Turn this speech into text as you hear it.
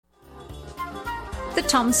The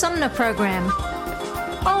Tom Sumner Program.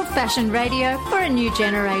 Old-fashioned radio for a new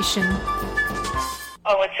generation.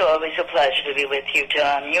 Oh, it's always a pleasure to be with you,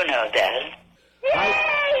 Tom. You know that.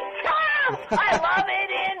 Yay, Tom! I love it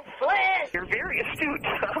in Flint! You're very astute,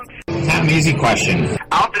 Tom. Tom, easy question.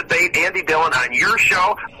 I'll debate Andy Dillon on your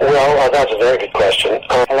show. Well, that's a very good question.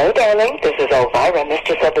 Hello, darling. This is Elvira,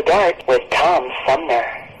 Mistress of the Dark, with Tom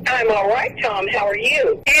Sumner. I'm all right, Tom. How are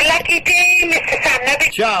you? You lucky day, Mr. Sumner.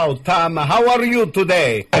 Ciao, Tom. How are you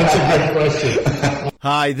today? That's a good question.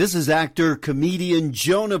 Hi, this is actor, comedian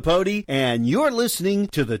Joe Napodi, and you're listening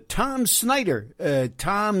to the Tom Smothers.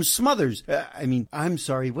 I'm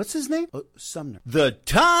sorry, what's his name? Sumner. The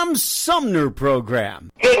Tom Sumner Program.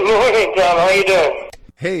 Good morning, Tom. How you doing?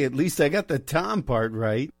 Hey, at least I got the Tom part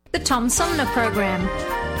right. The Tom Sumner Program.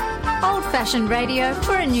 Old-fashioned radio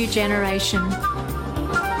for a new generation.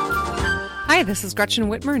 Hi, this is Gretchen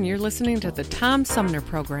Whitmer, and you're listening to the Tom Sumner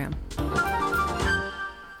Program.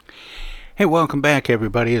 Hey, welcome back,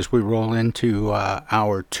 everybody, as we roll into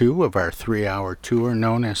hour 2 of our 3-hour tour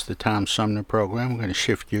known as the Tom Sumner Program. We're going to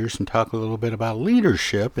shift gears and talk a little bit about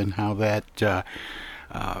leadership and how that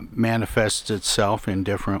manifests itself in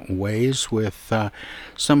different ways with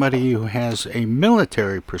somebody who has a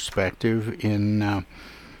military perspective in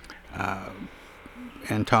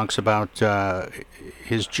and talks about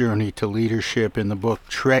his journey to leadership in the book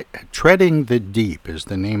Treading the Deep is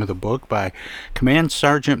the name of the book, by Command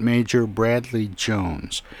Sergeant Major Bradley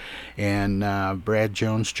Jones. And Brad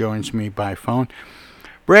Jones joins me by phone.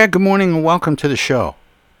 Brad, good morning and welcome to the show.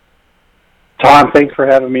 Tom, thanks for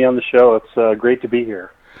having me on the show. It's great to be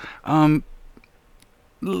here.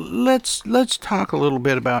 Let's talk a little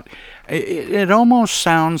bit about it. It almost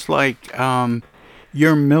sounds like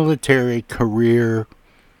your military career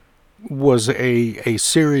was a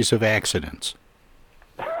series of accidents.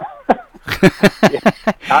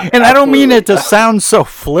 And I don't mean it to sound so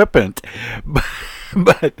flippant,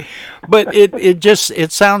 but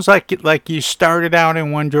it sounds like you started out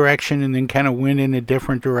in one direction and then kind of went in a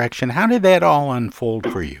different direction. How did that all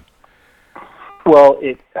unfold for you? Well,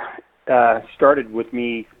 it started with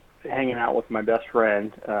me hanging out with my best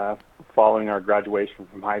friend following our graduation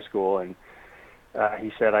from high school, and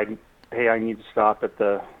he said, hey, I need to stop at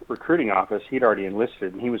the recruiting office. He'd already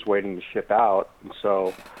enlisted, and he was waiting to ship out. And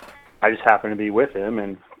so I just happened to be with him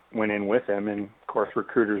and went in with him. And, of course,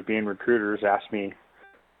 recruiters being recruiters asked me,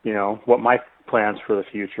 what my plans for the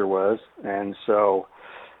future was. And so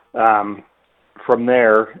from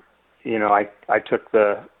there, I took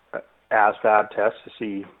the ASVAB test to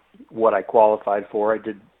see what I qualified for. I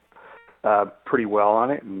did pretty well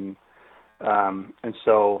on it. And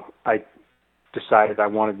so I decided I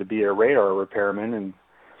wanted to be a radar repairman, and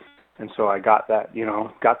so I got that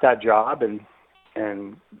job and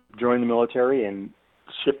joined the military and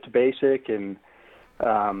shipped to basic and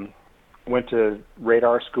went to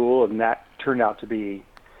radar school, and that turned out to be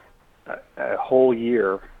a whole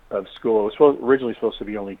year of school. It was originally supposed to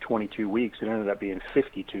be only 22 weeks. It ended up being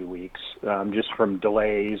 52 weeks, just from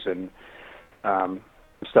delays and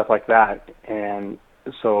stuff like that. And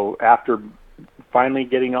so after finally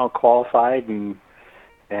getting all qualified and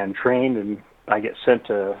trained, and I get sent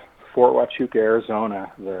to Fort Huachuca,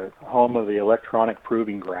 Arizona, the home of the electronic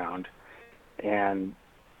proving ground, and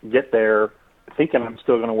get there thinking I'm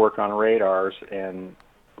still going to work on radars, and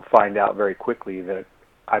find out very quickly that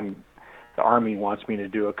the Army wants me to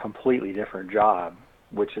do a completely different job,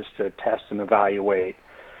 which is to test and evaluate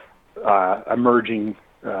emerging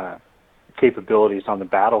capabilities on the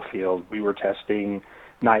battlefield. We were testing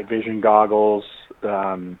night vision goggles,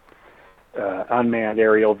 unmanned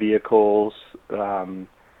aerial vehicles.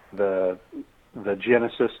 The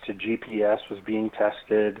Genesis to GPS was being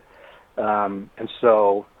tested, and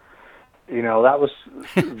so that was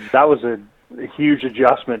a huge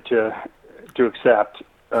adjustment to accept.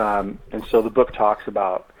 And so the book talks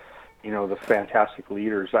about the fantastic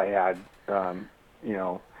leaders I had.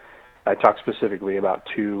 I talk specifically about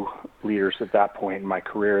 2 leaders at that point in my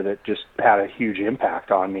career that just had a huge impact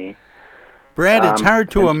on me. Brad, it's hard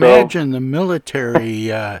to imagine the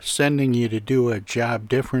military sending you to do a job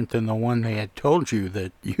different than the one they had told you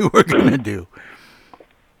that you were going to do.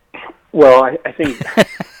 Well, I think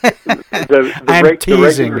the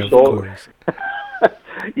regular soldiers,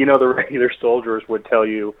 the regular soldiers would tell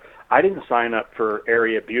you, I didn't sign up for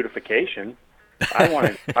area beautification. I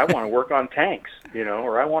want to work on tanks,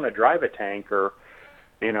 or I want to drive a tank, or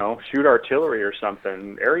shoot artillery or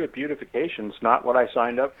something. Area beautification's not what I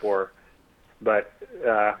signed up for. But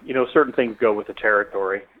certain things go with the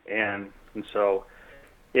territory, and so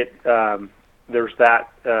it there's that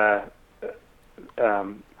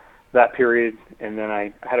that period, and then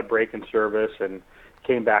I had a break in service and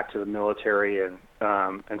came back to the military, and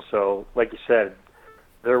so, like you said,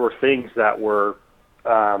 there were things that were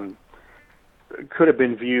could have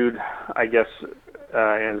been viewed, I guess,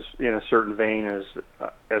 as in a certain vein as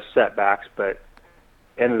setbacks, but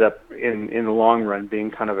ended up in the long run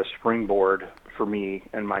being kind of a springboard for me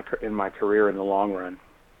in my career in the long run.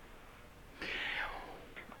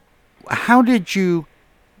 How did you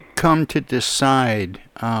come to decide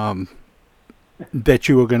that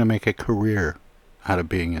you were going to make a career out of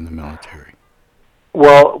being in the military?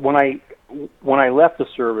 Well, when I left the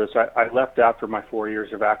service, I left after my 4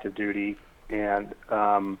 years of active duty, and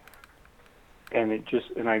I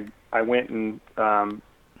went and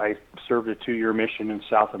I served a 2-year mission in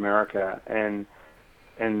South America, and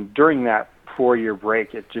during that 4-year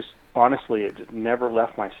break, it just honestly it never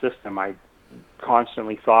left my system. I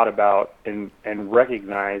constantly thought about and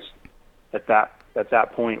recognized at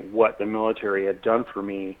that point what the military had done for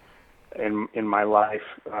me in my life,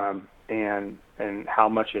 and how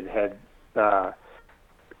much it had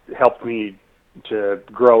helped me to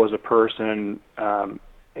grow as a person,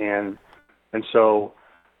 and so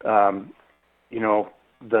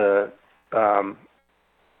the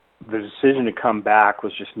decision to come back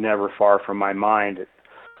was just never far from my mind.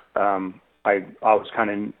 I always kind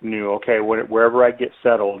of knew, okay, wherever I get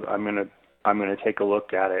settled, I'm gonna take a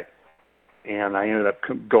look at it. And I ended up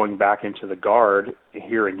going back into the Guard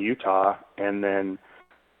here in Utah, and then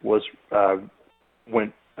was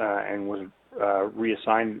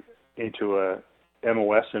reassigned into a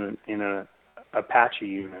MOS in a Apache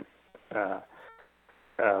unit,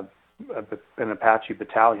 an Apache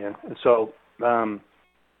battalion. And so, I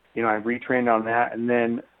retrained on that, and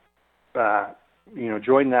then,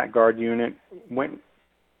 joined that Guard unit, went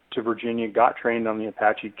to Virginia, got trained on the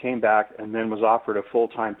Apache, came back, and then was offered a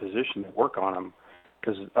full-time position to work on them.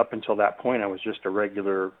 Because up until that point, I was just a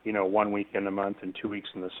regular, 1 weekend a month and 2 weeks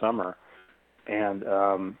in the summer. And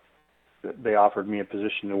they offered me a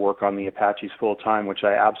position to work on the Apaches full-time, which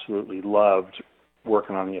I absolutely loved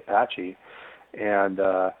working on the Apache. And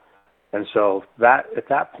so that at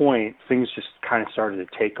that point, things just kind of started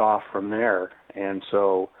to take off from there. And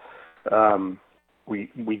so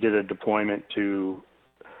we did a deployment to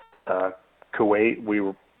Kuwait. We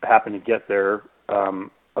happened to get there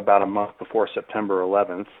about a month before September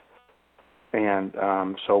 11th, and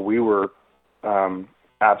so we were one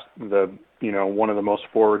of the most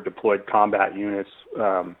forward deployed combat units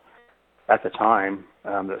at the time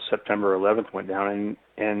that September 11th went down,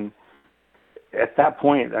 and at that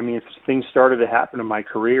point, things started to happen in my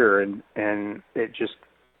career, and it just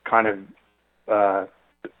kind of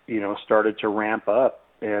started to ramp up,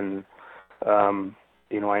 and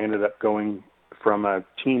I ended up going from a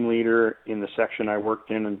team leader in the section I worked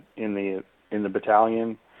in the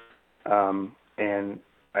battalion, and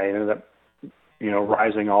I ended up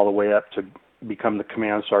rising all the way up to become the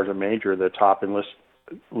command sergeant major, the top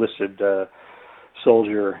enlisted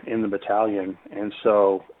soldier in the battalion. And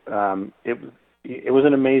so it was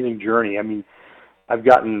an amazing journey. I've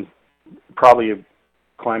gotten probably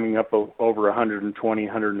climbing up over 120,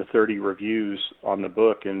 130 reviews on the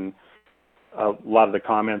book, and a lot of the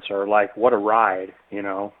comments are like, "What a ride,"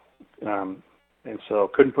 and so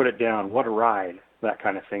couldn't put it down. What a ride, that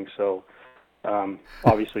kind of thing. So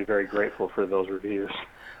obviously very grateful for those reviews.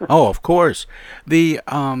 Oh, of course. The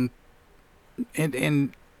and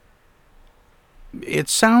it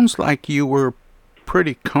sounds like you were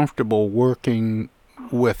pretty comfortable working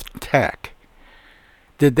with tech.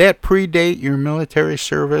 Did that predate your military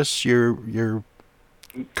service? Your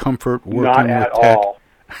comfort working with tech?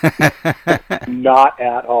 Not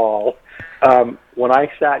at all. When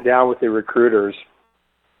I sat down with the recruiters,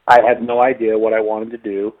 I had no idea what I wanted to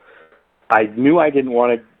do. I knew I didn't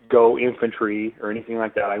want to go infantry or anything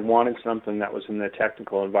like that. I wanted something that was in the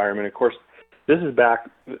technical environment. Of course, this is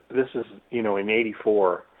in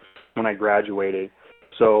 '84 when I graduated.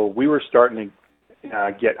 So we were starting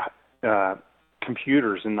to get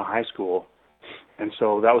computers in the high school. And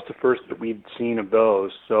so that was the first that we'd seen of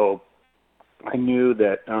those. So I knew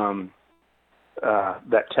that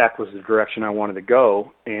that tech was the direction I wanted to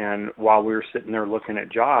go. And while we were sitting there looking at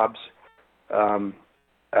jobs, a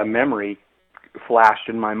memory flashed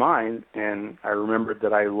in my mind, and I remembered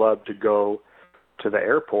that I loved to go to the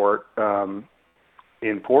airport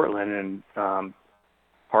in Portland and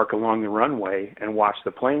park along the runway and watch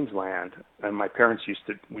the planes land. And my parents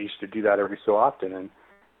we used to do that every so often.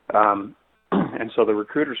 And so the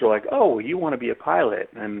recruiters were like, "Oh, you want to be a pilot?"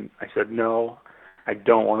 And I said, "No, I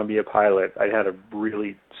don't want to be a pilot." I had a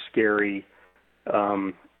really scary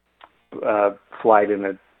flight in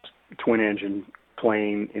a twin-engine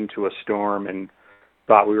plane into a storm and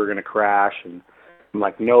thought we were going to crash. And I'm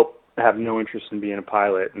like, nope, I have no interest in being a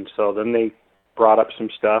pilot. And so then they brought up some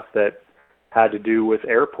stuff that had to do with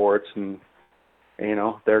airports, and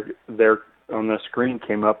they're on the screen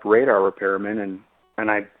came up radar repairman,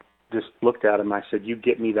 and I just looked at him. I said, you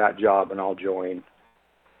get me that job and I'll join.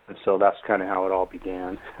 And so that's kind of how it all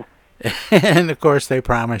began. And of course they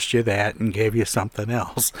promised you that and gave you something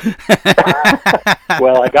else.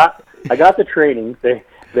 Well, I got the training. They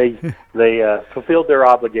fulfilled their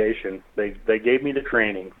obligation. They gave me the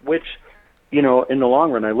training, which, in the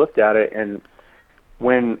long run, I looked at it, and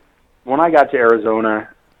when I got to Arizona,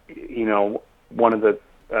 one of the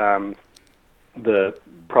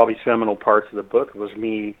probably seminal parts of the book was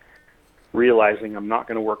me realizing I'm not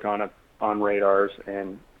going to work on radars,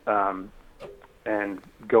 and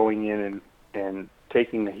going in and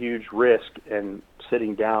taking a huge risk and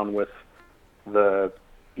sitting down with the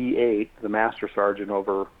E8, the master sergeant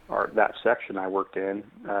over that section I worked in.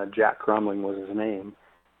 Jack Crumling was his name,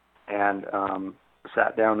 and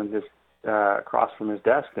sat down and just across from his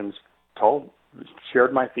desk and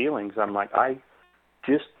shared my feelings. I'm like, I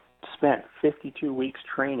just spent 52 weeks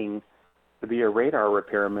training to be a radar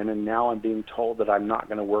repairman, and now I'm being told that I'm not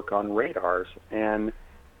going to work on radars. And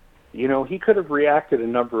he could have reacted a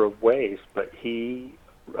number of ways, but he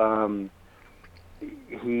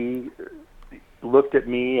looked at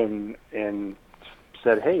me and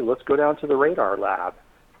said, hey, let's go down to the radar lab.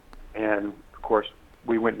 And of course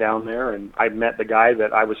we went down there, and I met the guy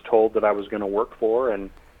that I was told that I was going to work for, and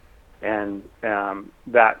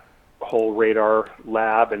that whole radar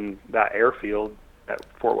lab and that airfield at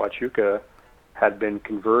Fort Huachuca had been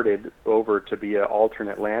converted over to be an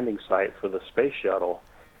alternate landing site for the space shuttle.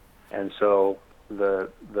 And so the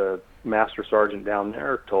master sergeant down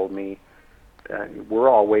there told me, we're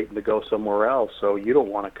all waiting to go somewhere else, so you don't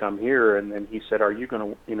want to come here. And then he said, are you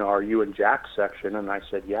going to, are you in Jack's section? And I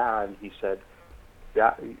said, yeah. And he said,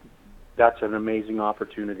 yeah, that's an amazing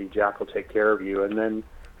opportunity. Jack will take care of you. And then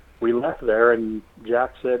we left there, and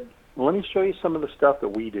Jack said, well, let me show you some of the stuff that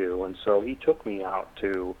we do. And so he took me out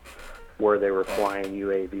to where they were flying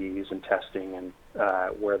UAVs and testing, and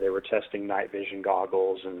where they were testing night vision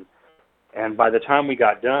goggles. And by the time we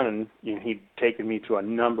got done, he'd taken me to a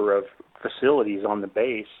number of facilities on the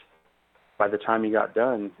base. By the time he got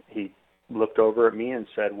done, he looked over at me and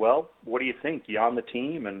said, well, what do you think? You on the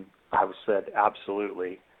team? And I said,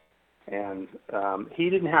 absolutely. And he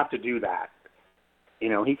didn't have to do that.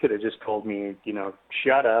 He could have just told me,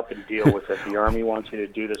 shut up and deal with it. The Army wants you to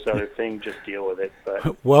do this other thing, just deal with it.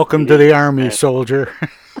 But welcome to the Army, soldier.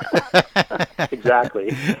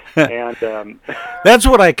 Exactly. And that's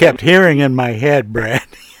what I kept hearing in my head, Brad.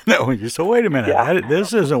 So wait a minute, yeah.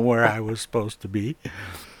 This isn't where I was supposed to be.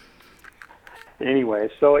 Anyway,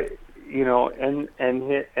 so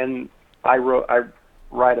and I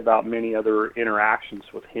write about many other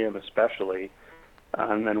interactions with him, especially.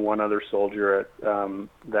 And then one other soldier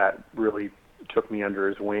that really took me under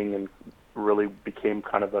his wing and really became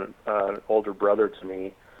kind of an older brother to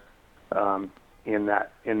me in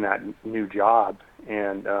that new job.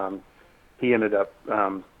 And he ended up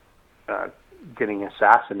getting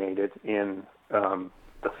assassinated in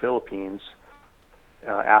the Philippines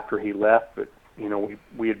after he left. But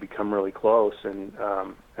we had become really close, and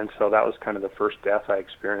so that was kind of the first death I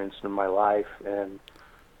experienced in my life. And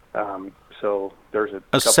so there's a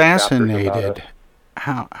assassinated.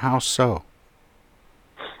 How so?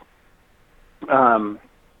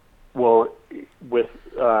 Well,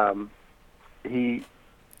 he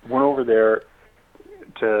went over there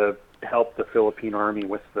to help the Philippine Army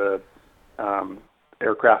with the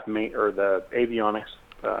aircraft or the avionics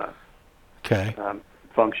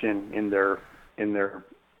function in their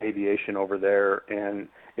aviation over there, and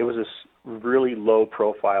it was a really low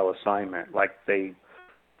profile assignment. Like, they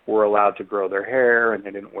were allowed to grow their hair, and they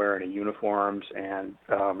didn't wear any uniforms. And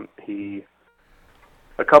a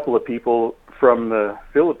couple of people from the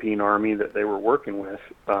Philippine Army that they were working with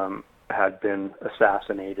had been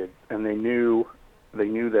assassinated, and they knew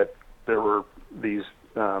that there were these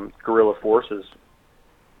guerrilla forces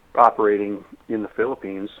operating in the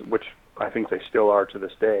Philippines, which I think they still are to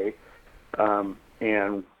this day.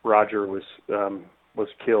 And Roger was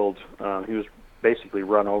killed. He was basically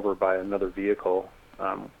run over by another vehicle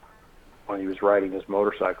when he was riding his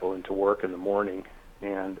motorcycle into work in the morning.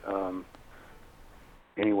 And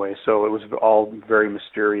anyway, so it was all very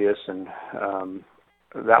mysterious, and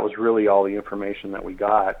that was really all the information that we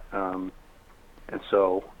got. And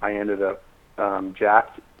so I ended up,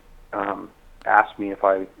 Jack asked me if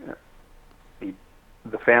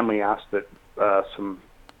the family asked that some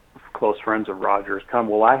close friends of Roger's come.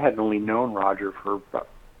 Well, I had only known Roger for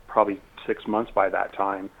probably 6 months by that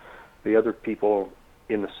time. The other people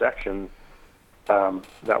in the section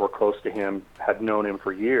that were close to him had known him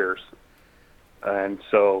for years. And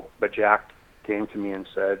so, but Jack came to me and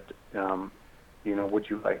said, would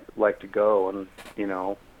you like to go? And,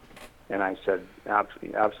 and I said,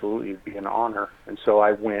 absolutely, it'd be an honor. And so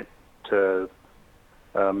I went to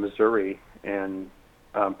Missouri and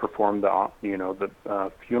performed the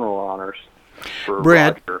funeral honors for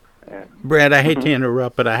Roger. Brad, I hate to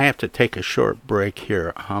interrupt, but I have to take a short break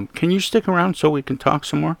here. Can you stick around so we can talk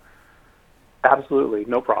some more? Absolutely,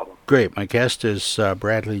 no problem. Great. My guest is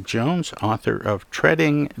Bradley Jones, author of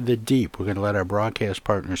Treading the Deep. We're going to let our broadcast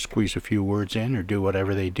partners squeeze a few words in or do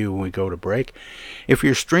whatever they do when we go to break. If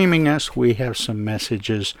you're streaming us, we have some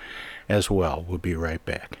messages as well. We'll be right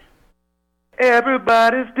back.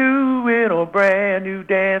 Everybody's doing a brand new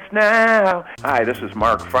dance now. Hi, this is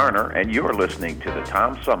Mark Farner, and you're listening to the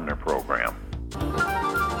Tom Sumner Program.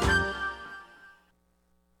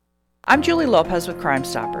 I'm Julie Lopez with Crime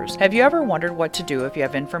Stoppers. Have you ever wondered what to do if you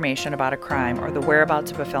have information about a crime or the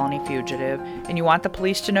whereabouts of a felony fugitive and you want the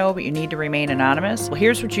police to know but you need to remain anonymous? Well,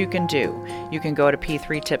 here's what you can do. You can go to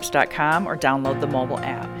p3tips.com or download the mobile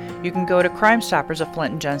app. You can go to Crime Stoppers of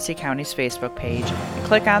Flint and Genesee County's Facebook page and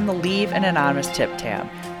click on the Leave an Anonymous Tip tab,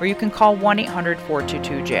 or you can call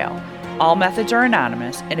 1-800-422-JAIL. All methods are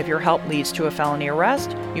anonymous, and if your help leads to a felony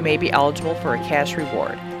arrest, you may be eligible for a cash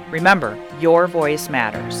reward. Remember, your voice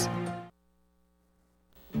matters.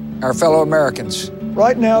 Our fellow Americans.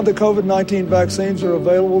 Right now, the COVID-19 vaccines are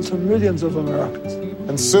available to millions of Americans.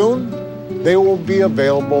 And soon, they will be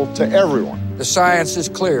available to everyone. The science is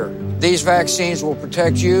clear. These vaccines will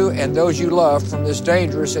protect you and those you love from this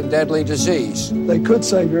dangerous and deadly disease. They could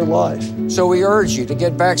save your life. So we urge you to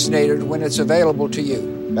get vaccinated when it's available to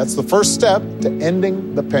you. That's the first step to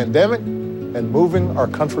ending the pandemic and moving our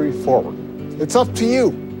country forward. It's up to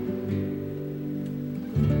you.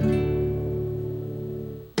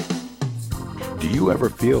 Do you ever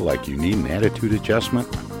feel like you need an attitude adjustment?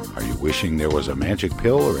 Are you wishing there was a magic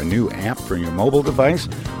pill or a new app for your mobile device?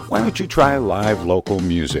 Why don't you try Live Local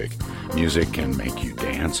Music? Music can make you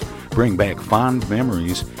dance, bring back fond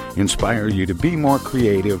memories, inspire you to be more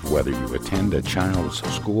creative, whether you attend a child's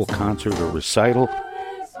school concert or recital,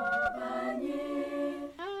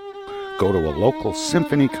 go to a local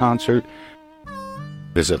symphony concert,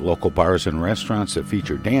 visit local bars and restaurants that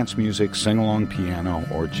feature dance music, sing-along piano,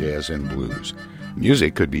 or jazz and blues.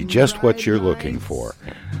 Music could be just what you're looking for.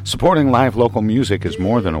 Supporting live local music is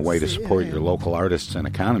more than a way to support your local artists and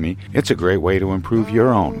economy. It's a great way to improve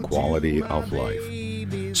your own quality of life.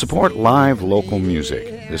 Support live local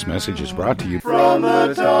music. This message is brought to you from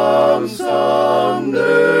the Tom Sumner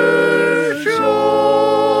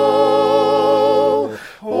Show.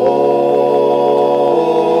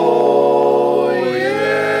 Oh,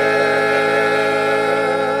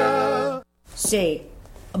 yeah. Say,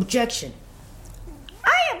 objection.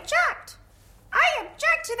 I object. I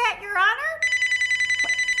object to that, Your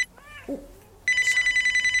Honor.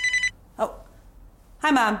 Oh, hi,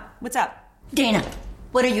 Mom. What's up? Dana,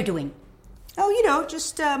 what are you doing? Oh,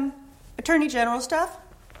 just, Attorney General stuff.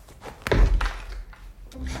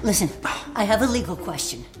 Listen, I have a legal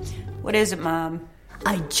question. What is it, Mom?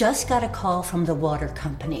 I just got a call from the water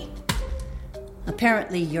company.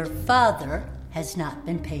 Apparently, your father has not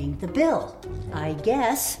been paying the bill. I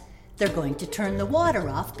guess they're going to turn the water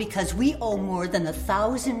off because we owe more than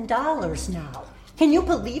 $1,000 now. Can you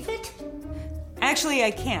believe it? Actually, I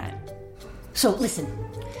can't. So listen,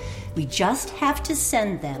 we just have to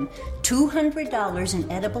send them $200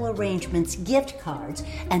 in Edible Arrangements gift cards,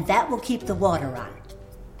 and that will keep the water on.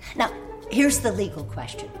 Now, here's the legal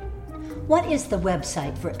question. What is the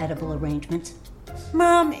website for Edible Arrangements?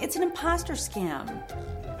 Mom, it's an imposter scam.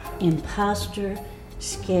 Imposter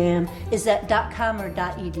scam. Is that .com or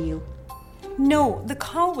 .edu? No, the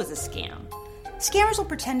call was a scam. Scammers will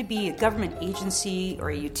pretend to be a government agency or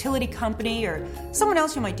a utility company or someone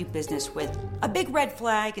else you might do business with. A big red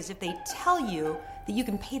flag is if they tell you that you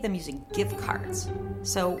can pay them using gift cards.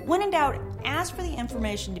 So when in doubt, ask for the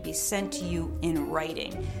information to be sent to you in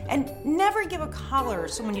writing. And never give a caller or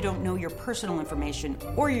someone you don't know your personal information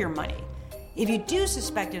or your money. If you do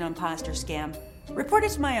suspect an imposter scam, report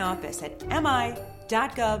it to my office at mi.gov/AG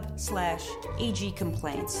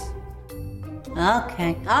complaints.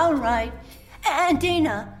 Okay, all right. And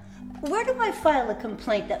Dana, where do I file a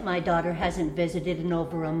complaint that my daughter hasn't visited in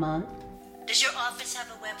over a month? Does your office have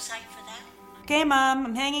a website for that? Okay, Mom,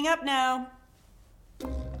 I'm hanging up now.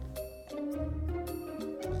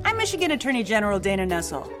 I'm Michigan Attorney General Dana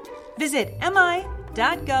Nessel. Visit mi.gov/AG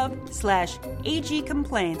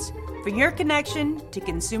complaints for your connection to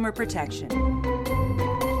consumer protection.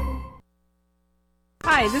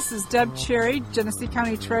 Hi, this is Deb Cherry, Genesee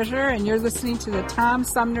County Treasurer, and you're listening to the Tom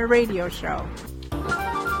Sumner Radio Show.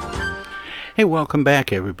 Hey, welcome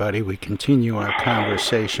back, everybody. We continue our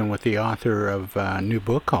conversation with the author of a new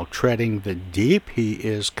book called Treading the Deep. He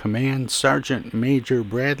is Command Sergeant Major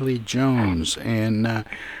Bradley Jones. And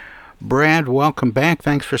Brad, welcome back.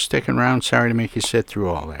 Thanks for sticking around. Sorry to make you sit through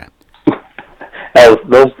all that.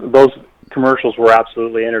 Those commercials were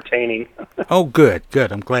absolutely entertaining. Oh, good.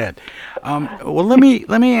 I'm glad. Well, let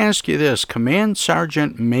me ask you this: Command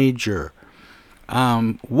Sergeant Major.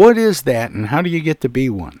 What is that, and how do you get to be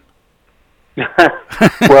one?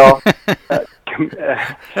 Well,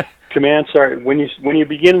 Command Sergeant. When you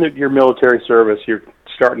begin your military service, you're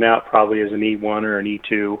starting out probably as an E1 or an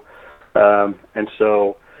E2, and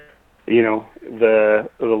so the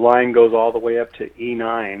line goes all the way up to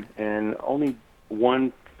E9, and only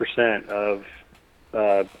 1% of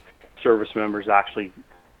service members actually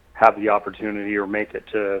have the opportunity or make it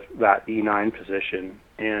to that E9 position,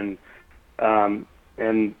 and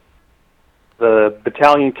the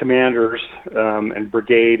battalion commanders and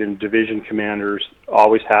brigade and division commanders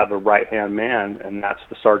always have a right-hand man, and that's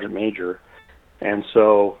the sergeant major. And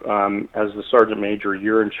so as the sergeant major,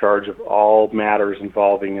 you're in charge of all matters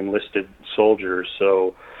involving enlisted soldiers.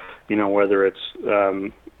 So, whether it's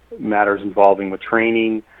matters involving with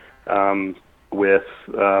training, with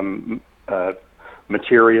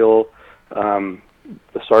material,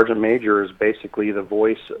 the sergeant major is basically the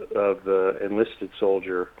voice of the enlisted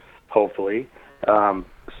soldier, hopefully. When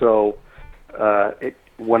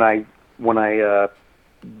I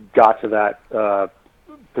got to that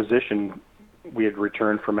position, we had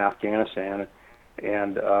returned from Afghanistan,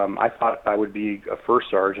 and I thought I would be a first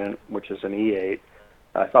sergeant, which is an E8.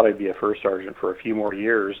 I thought I'd be a first sergeant for a few more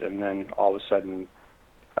years, and then all of a sudden,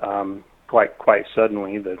 quite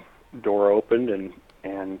suddenly, the door opened,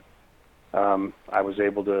 and I was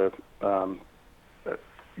able to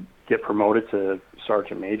get promoted to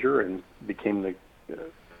sergeant major and became the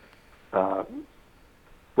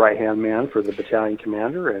right-hand man for the battalion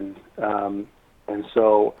commander, and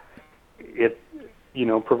so it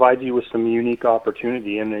provides you with some unique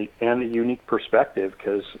opportunity and a unique perspective,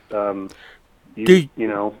 because you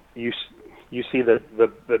see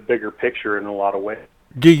the bigger picture in a lot of ways.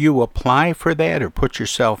 Do you apply for that or put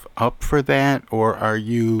yourself up for that, or are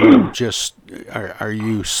you just are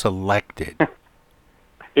you selected?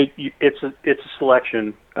 It's a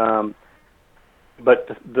selection, but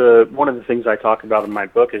the one of the things I talk about in my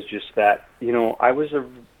book is just that I was a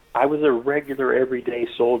regular everyday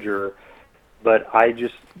soldier, but I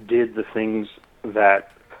just did the things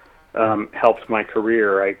that helped my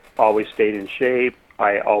career. I always stayed in shape.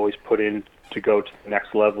 I always put in to go to the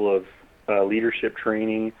next level of leadership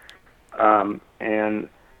training, and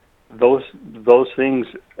those things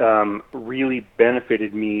really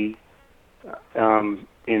benefited me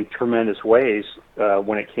in tremendous ways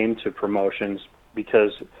when it came to promotions,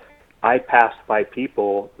 because I passed by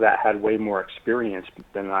people that had way more experience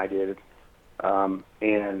than I did,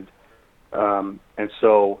 and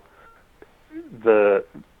so the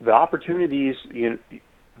opportunities,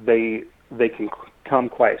 they can come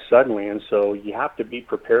quite suddenly, and so you have to be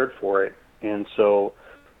prepared for it. And so,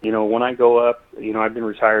 when I go up, I've been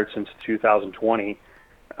retired since 2020.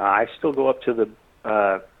 I still go up to the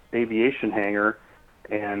aviation hangar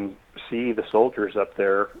and see the soldiers up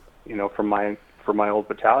there, from my old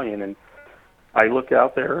battalion, and I look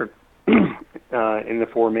out there in the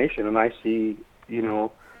formation, and I see,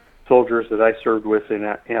 soldiers that I served with in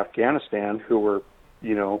Afghanistan who were,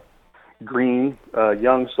 green,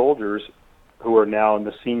 young soldiers who are now in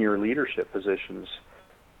the senior leadership positions.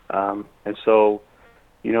 And so,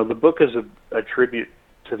 the book is a tribute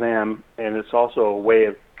to them, and it's also a way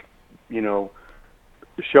of,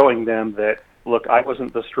 showing them that, look, I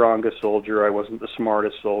wasn't the strongest soldier, I wasn't the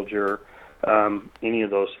smartest soldier, any of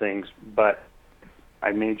those things, but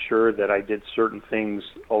I made sure that I did certain things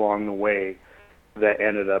along the way that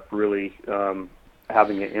ended up really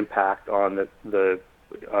having an impact on the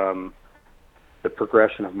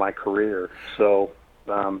progression of my career. So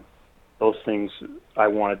those things I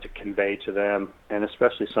wanted to convey to them, and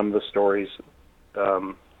especially some of the stories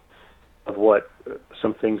of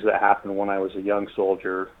some things that happened when I was a young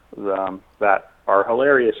soldier that are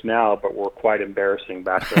hilarious now, but were quite embarrassing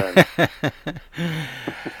back then.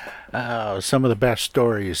 Some of the best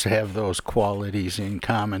stories have those qualities in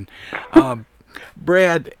common.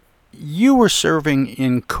 Brad, you were serving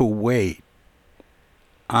in Kuwait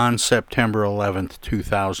on September 11th,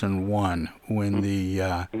 2001, when the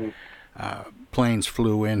planes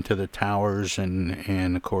flew into the towers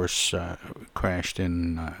and of course, crashed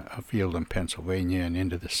in a field in Pennsylvania and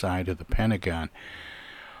into the side of the Pentagon.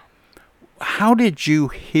 How did you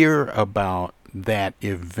hear about that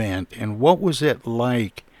event, and what was it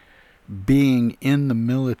like being in the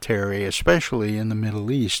military, especially in the Middle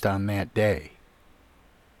East, on that day?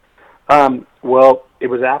 Well, it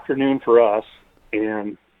was afternoon for us,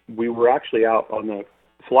 and we were actually out on the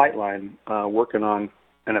flight line working on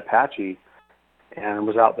an Apache, and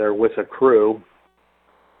was out there with a crew,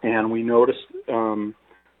 and we noticed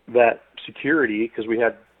that security, because we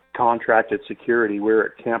had contracted security, we were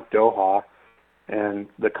at Camp Doha, and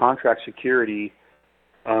the contract security,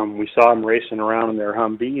 we saw them racing around in their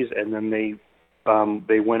Humvees, and then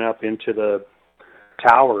they went up into the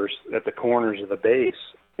towers at the corners of the base,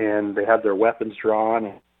 and they had their weapons drawn.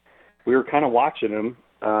 And we were kind of watching them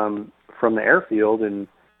from the airfield, and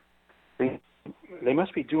they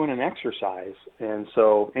must be doing an exercise. And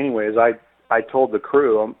so anyways, I told the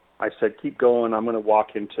crew, I said, keep going, I'm going to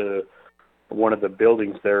walk into one of the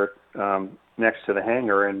buildings there next to the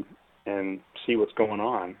hangar and see what's going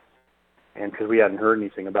on. And because we hadn't heard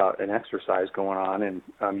anything about an exercise going on, and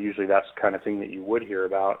usually that's the kind of thing that you would hear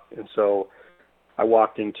about. And so I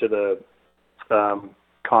walked into the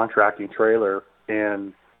contracting trailer,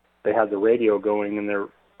 and they had the radio going, and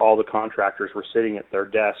all the contractors were sitting at their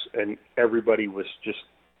desks, and everybody was just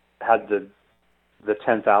had the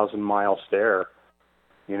 10,000-mile stare,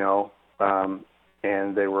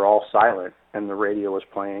 and they were all silent, and the radio was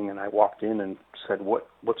playing, and I walked in and said,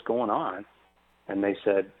 what's going on? And they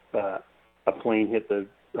said, a plane hit the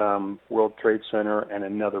World Trade Center, and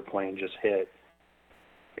another plane just hit.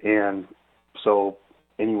 And so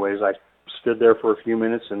anyways, I stood there for a few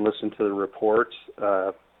minutes and listened to the reports,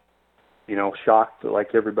 shocked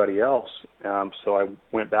like everybody else. So I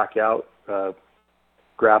went back out,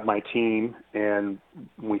 grabbed my team, and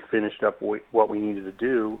we finished up what we needed to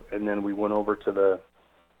do, and then we went over to the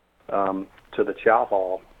chow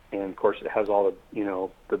hall, and of course it has all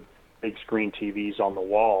the big screen TVs on the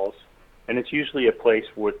walls, and it's usually a place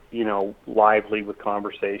with lively with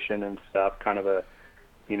conversation and stuff, kind of a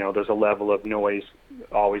there's a level of noise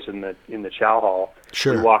always in the chow hall.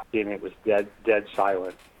 Sure. We walked in, it was dead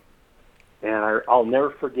silent, and I'll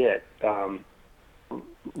never forget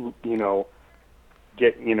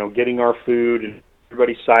getting our food and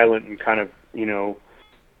everybody silent and kind of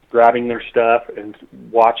grabbing their stuff and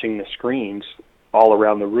watching the screens all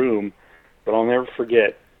around the room. But I'll never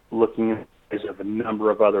forget looking at a number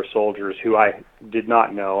of other soldiers who I did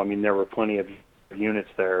not know. I mean, there were plenty of units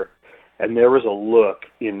there, and there was a look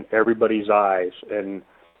in everybody's eyes, and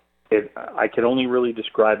I can only really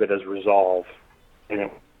describe it as resolve.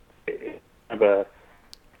 And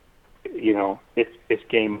it's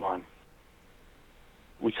game on.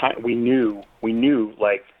 We knew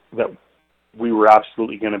like that we were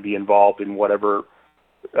absolutely going to be involved in whatever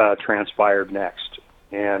transpired next,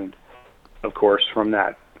 and of course from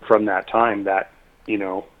that time that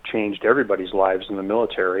changed everybody's lives in the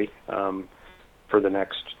military for the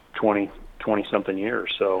next 20 something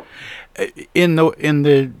years. So in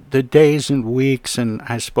the days and weeks and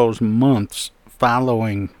I suppose months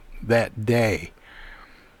following that day,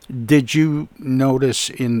 did you notice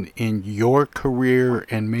in your career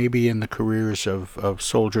and maybe in the careers of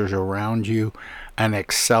soldiers around you an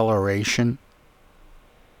acceleration?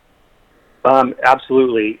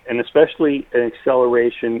 Absolutely, and especially an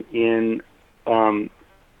acceleration in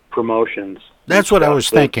promotions. That's what I was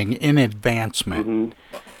thinking, in advancement.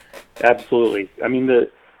 Mm-hmm. Absolutely. I mean, the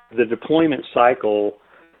deployment cycle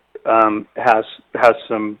has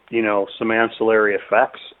some some ancillary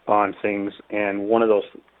effects on things, and one of those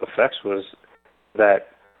effects was that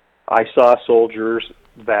I saw soldiers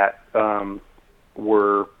that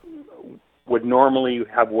would normally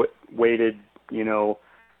have waited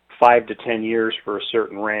 5 to 10 years for a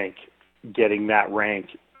certain rank, getting that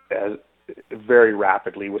rank very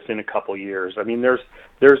rapidly within a couple years. I mean,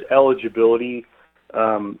 there's eligibility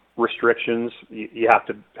restrictions. You have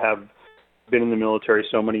to have been in the military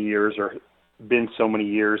so many years or been so many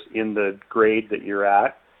years in the grade that you're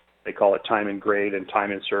at. They call it time in grade and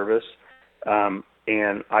time in service. And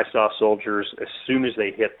I saw soldiers, as soon as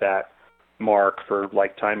they hit that mark for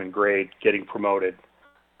like time in grade, getting promoted,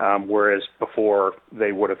 whereas before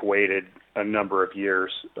they would have waited a number of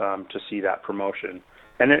years to see that promotion.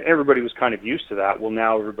 And everybody was kind of used to that. Well,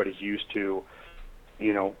 now everybody's used to,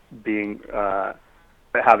 being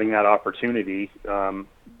having that opportunity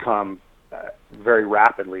come very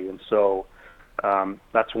rapidly. And so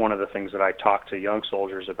that's one of the things that I talked to young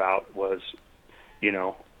soldiers about was,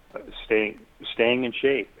 staying in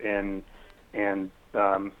shape and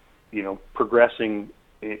progressing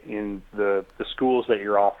in the schools that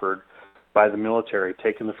you're offered by the military,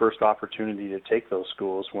 taking the first opportunity to take those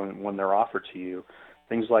schools when they're offered to you,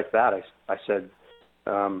 things like that. I said,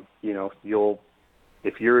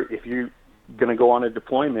 if you're going to go on a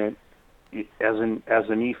deployment as an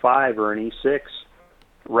E5 or an E6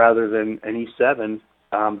 rather than an E7,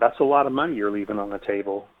 that's a lot of money you're leaving on the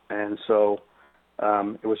table. And so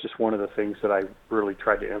it was just one of the things that I really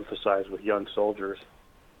tried to emphasize with young soldiers.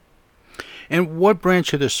 And what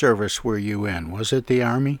branch of the service were you in? Was it the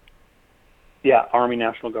Army? Yeah, Army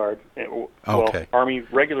National Guard. Okay. Well,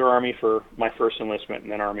 regular Army for my first enlistment,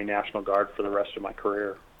 and then Army National Guard for the rest of my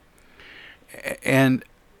career. And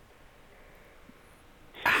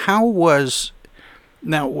how was...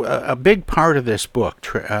 Now, a big part of this book,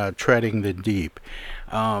 Treading the Deep,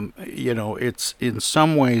 it's in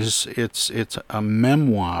some ways it's a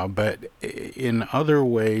memoir, but in other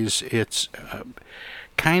ways it's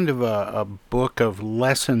kind of a book of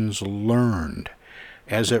lessons learned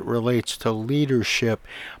as it relates to leadership.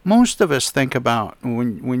 Most of us think about,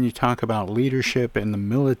 when you talk about leadership in the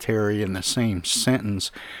military in the same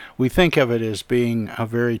sentence, we think of it as being a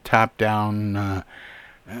very top-down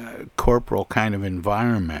corporal kind of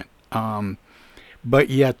environment. But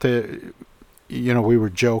yet, we were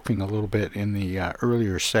joking a little bit in the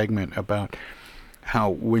earlier segment about how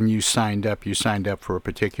when you signed up for a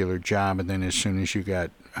particular job, and then as soon as you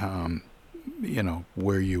got,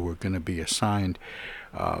 where you were going to be assigned,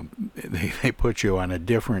 they put you on a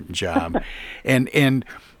different job. and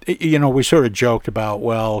we sort of joked about,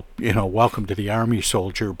 welcome to the Army,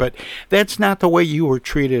 soldier, but that's not the way you were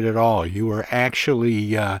treated at all. You were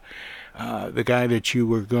actually the guy that you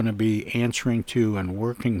were going to be answering to and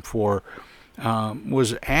working for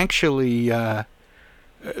was actually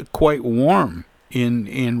quite warm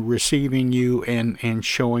in receiving you and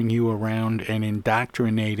showing you around and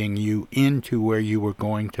indoctrinating you into where you were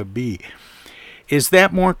going to be. Is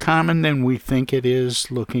that more common than we think it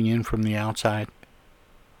is, looking in from the outside?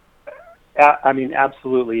 I mean,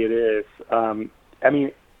 absolutely it is.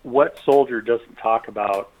 What soldier doesn't talk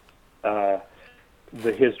about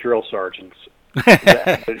his drill sergeants?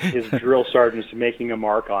 His drill sergeants making a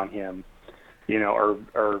mark on him,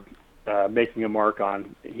 or making a mark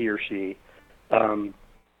on he or she. And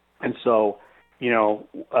so,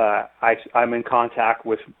 I'm in contact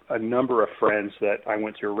with a number of friends that I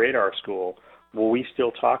went through radar school. Well, we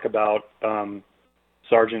still talk about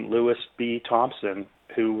Sergeant Lewis B. Thompson,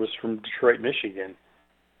 who was from Detroit, Michigan.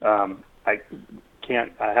 I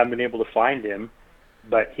haven't been able to find him,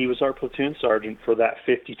 but he was our platoon sergeant for that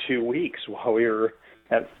 52 weeks while we were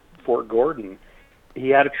at Fort Gordon. He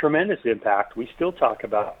had a tremendous impact. We still talk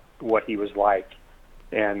about what he was like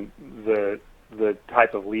and the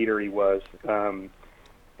type of leader he was. And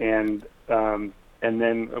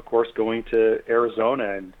then, of course, going to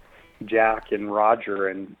Arizona and Jack and Roger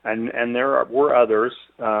and there were others.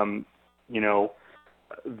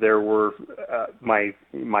 There were my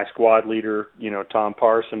squad leader, Tom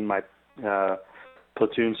Parson, my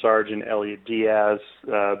platoon sergeant Elliot Diaz,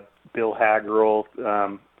 Bill Haggerl,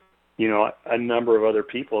 a number of other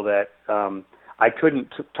people that I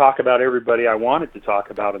couldn't talk about everybody I wanted to talk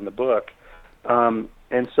about in the book.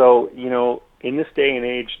 And so, in this day and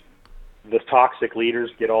age, the toxic leaders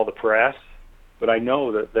get all the press, but I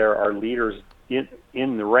know that there are leaders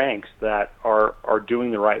in the ranks that are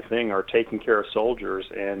doing the right thing, are taking care of soldiers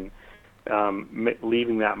and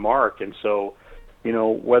leaving that mark. And so,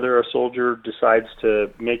 whether a soldier decides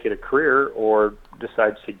to make it a career or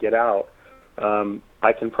decides to get out,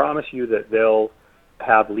 I can promise you that they'll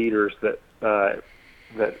have leaders that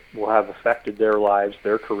will have affected their lives,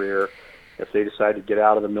 their career, if they decide to get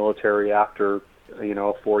out of the military after a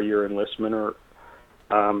 4-year enlistment, or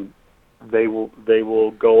they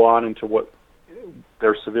will go on into what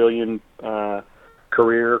their civilian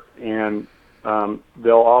career, and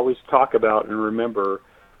they'll always talk about and remember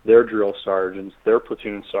their drill sergeants, their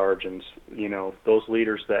platoon sergeants, those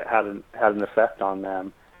leaders that had an effect on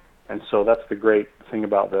them. And so that's the great thing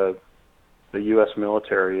about the U.S.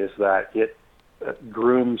 military, is that it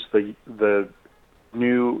grooms the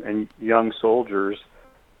new and young soldiers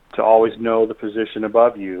to always know the position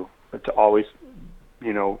above you, but to always,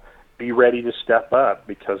 be ready to step up,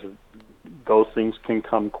 because those things can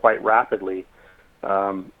come quite rapidly.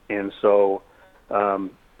 And so,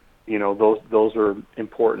 those are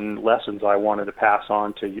important lessons I wanted to pass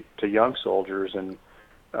on to young soldiers. And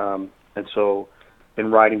so in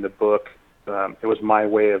writing the book, it was my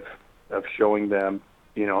way of showing them,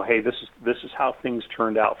 hey, this is how things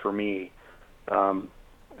turned out for me. And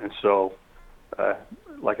so,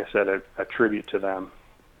 like I said, a tribute to them.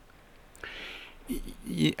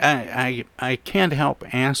 I can't help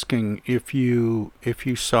asking if you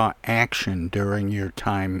saw action during your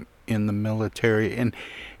time in the military, and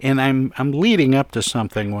I'm leading up to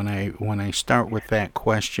something when I start with that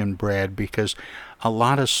question, Brad, because a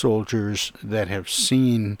lot of soldiers that have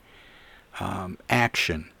seen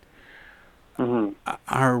action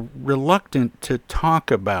are reluctant to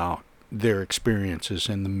talk about their experiences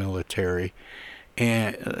in the military,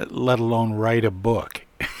 and let alone write a book.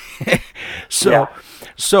 So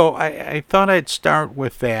I thought I'd start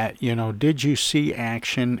with that. You know, did you see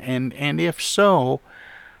action, and if so,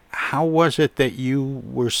 how was it that you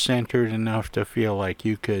were centered enough to feel like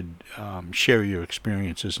you could share your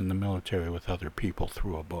experiences in the military with other people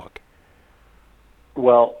through a book?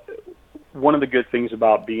 Well, one of the good things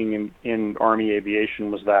about being in Army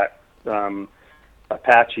aviation was that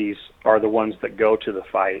Apaches are the ones that go to the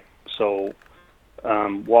fight. So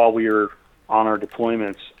while we were on our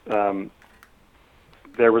deployments,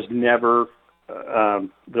 there was never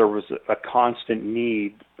there was a constant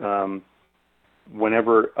need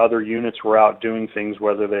whenever other units were out doing things,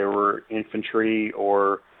 whether they were infantry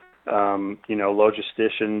or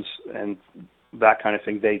logisticians and that kind of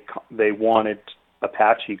thing. They wanted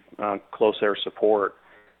Apache close air support.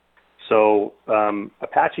 So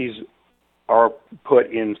Apaches are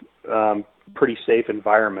put in pretty safe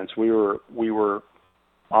environments. We were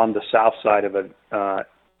on the south side of an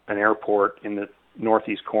airport in the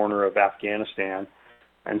northeast corner of Afghanistan,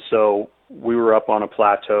 and so we were up on a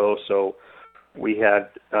plateau. So we had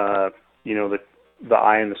the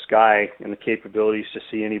eye in the sky and the capabilities to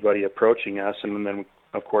see anybody approaching us, and then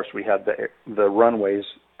of course we had the runways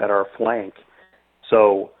at our flank.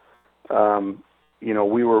 So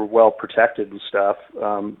we were well protected and stuff.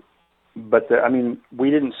 But we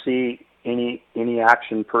didn't see any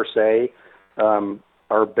action per se.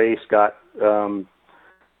 Our base got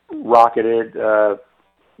rocketed.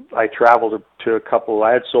 I traveled to a couple.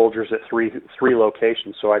 I had soldiers at three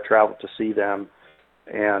locations, so I traveled to see them,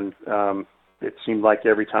 and it seemed like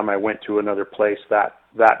every time I went to another place,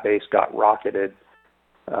 that base got rocketed,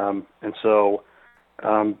 and so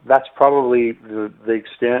that's probably the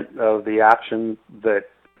extent of the action that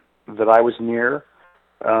I was near,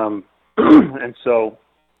 and so.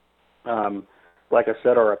 Like I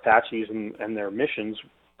said, our Apaches and their missions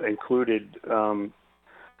included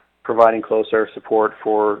providing close air support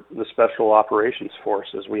for the Special Operations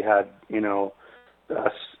Forces. We had,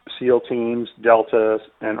 SEAL teams, Delta,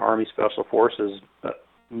 and Army Special Forces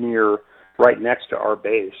right next to our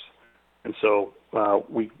base. And so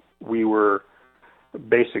we were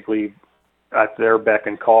basically at their beck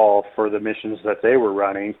and call for the missions that they were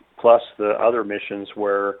running, plus the other missions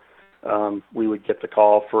where we would get the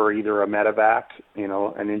call for either a medevac,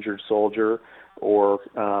 an injured soldier, or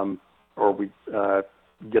we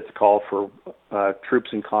get the call for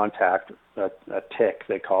troops in contact, a TIC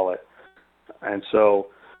they call it. And so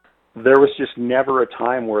there was just never a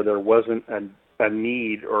time where there wasn't a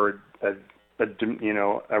need or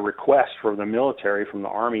a request from the military, from the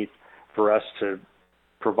Army, for us to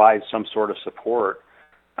provide some sort of support.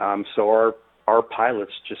 So our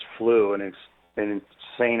pilots just flew, and it's an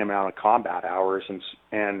insane amount of combat hours,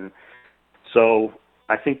 and so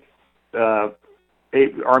I think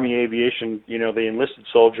Army aviation, the enlisted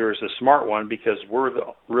soldier is a smart one, because we're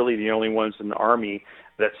really the only ones in the Army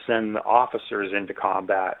that send the officers into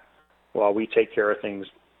combat while we take care of things,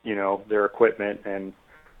 their equipment and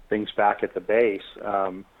things back at the base.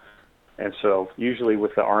 And so usually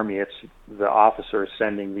with the Army, it's the officers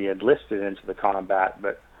sending the enlisted into the combat,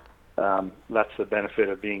 but that's the benefit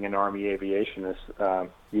of being in Army aviation is that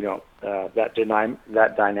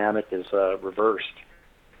dynamic is reversed,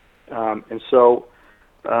 and so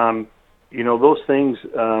those things.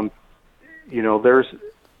 There's,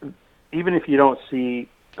 even if you don't see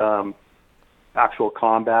actual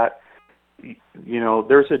combat,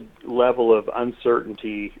 there's a level of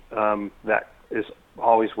uncertainty that is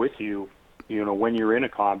always with you, when you're in a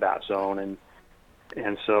combat zone,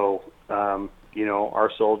 and so. Our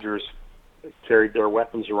soldiers carried their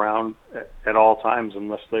weapons around at all times,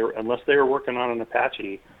 unless they were working on an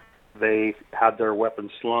Apache. They had their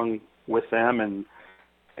weapons slung with them, and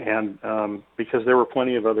because there were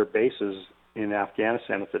plenty of other bases in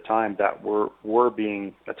Afghanistan at the time that were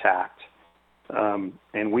being attacked,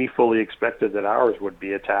 and we fully expected that ours would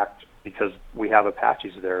be attacked because we have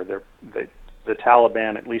Apaches there. The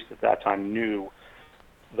Taliban, at least at that time, knew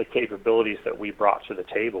the capabilities that we brought to the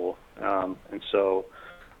table, and so,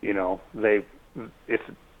 they,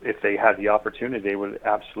 if they had the opportunity, they would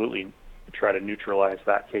absolutely try to neutralize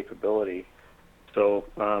that capability. So,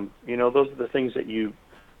 those are the things that you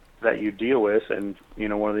that you deal with. And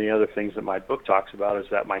one of the other things that my book talks about is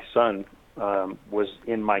that my son was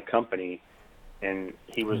in my company, and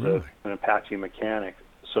he was an Apache mechanic.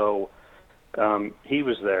 So he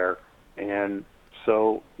was there, and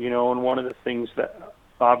so and one of the things that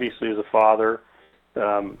obviously as a father,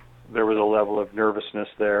 there was a level of nervousness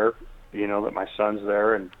there, that my son's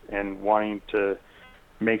there, and wanting to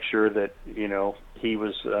make sure that he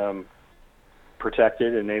was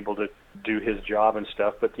protected and able to do his job and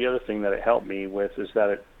stuff. But the other thing that it helped me with is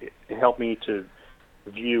that it helped me to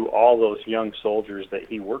view all those young soldiers that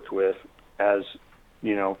he worked with as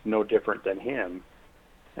no different than him.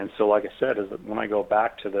 And so, like I said, when I go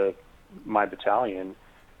back to my battalion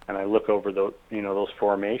and I look over those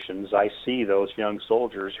formations, I see those young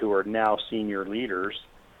soldiers who are now senior leaders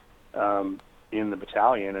in the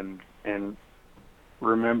battalion, and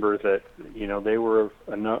remember that they were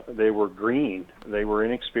green, they were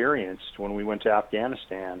inexperienced when we went to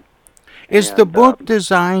Afghanistan. Is the book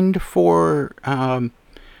designed for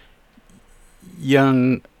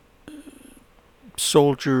young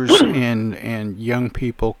soldiers and young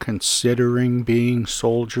people considering being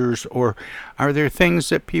soldiers, or are there things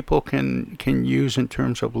that people can use in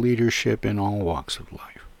terms of leadership in all walks of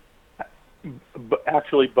life?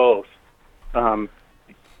 Actually, both. When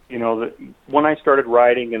I started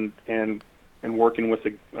writing and working with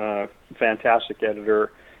a fantastic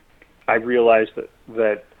editor, I realized that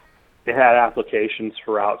it had applications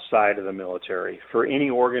for outside of the military, for any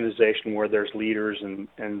organization where there's leaders and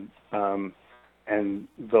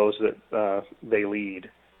those that they lead.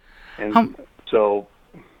 And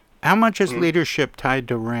how much is leadership tied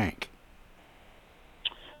to rank?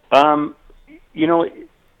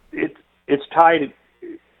 It's tied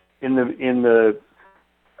in the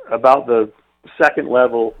about the second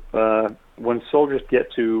level, when soldiers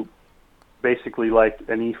get to basically like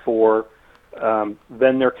an E4,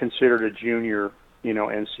 then they're considered a junior,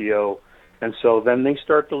 NCO. And so then they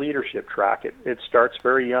start the leadership track. It starts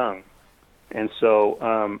very young. And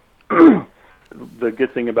so the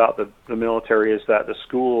good thing about the military is that the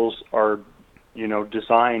schools are,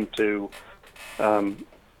 designed to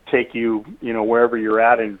take you, wherever you're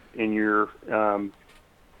at in your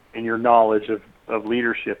knowledge of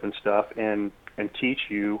leadership and stuff, and teach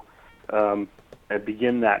you, and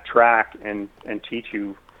begin that track and teach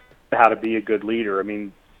you how to be a good leader. I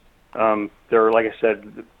mean, there are, like I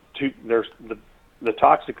said, there's the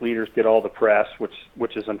toxic leaders get all the press,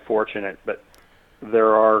 which is unfortunate, but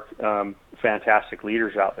there are fantastic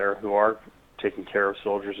leaders out there who are taking care of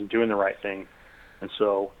soldiers and doing the right thing. And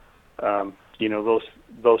so,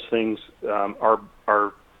 those things are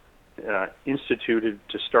instituted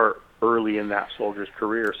to start early in that soldier's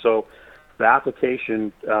career. So the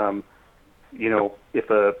application, if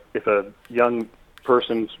a young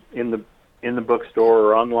person's in the bookstore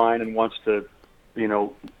or online and wants to,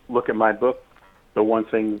 look at my book, the one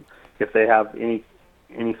thing, if they have any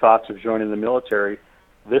thoughts of joining the military,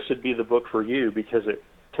 this would be the book for you, because it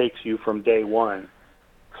takes you from day one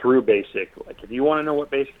through basic. Like, if you want to know what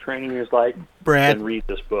basic training is like, Brad, then read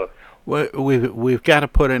this book. We've got to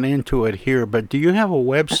put an end to it here, but do you have a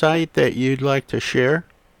website that you'd like to share?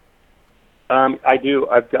 I do.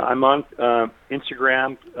 I'm on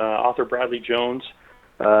Instagram, author Bradley Jones,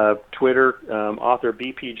 Twitter, author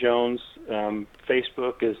BP Jones,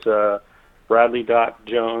 Facebook is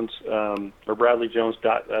Bradley.Jones, or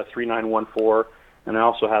BradleyJones.3914, and I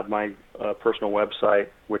also have my personal website,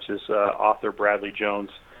 which is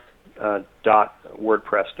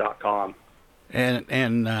authorBradleyJones.wordpress.com.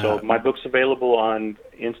 And so my book's available on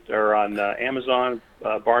Amazon,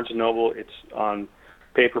 Barnes & Noble. It's on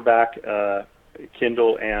paperback,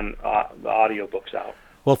 Kindle, and the audiobook's out.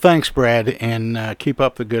 Well, thanks, Brad, and keep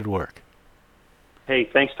up the good work. Hey,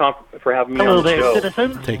 thanks, Tom, for having me Hello on the there, show.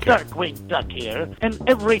 citizens. Take care. Darkwing Duck here, and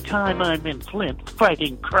every time I'm in Flint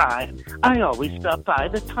fighting crime, I always stop by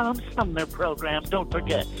the Tom Sumner program. Don't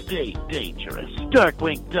forget, stay dangerous.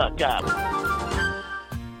 Darkwing Duck out.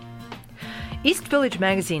 East Village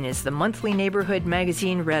Magazine is the monthly neighborhood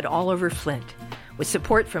magazine read all over Flint. With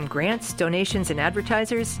support from grants, donations, and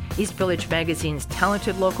advertisers, East Village Magazine's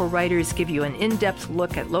talented local writers give you an in-depth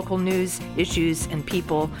look at local news, issues, and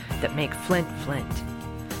people that make Flint, Flint.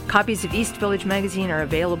 Copies of East Village Magazine are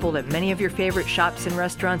available at many of your favorite shops and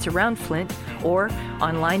restaurants around Flint, or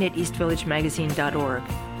online at eastvillagemagazine.org.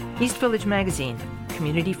 East Village Magazine,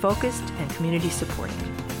 community-focused and community-supported.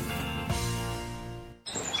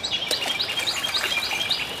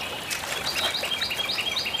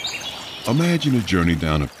 Imagine a journey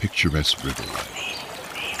down a picturesque river.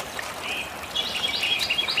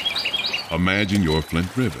 Imagine your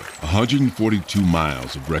Flint River, 142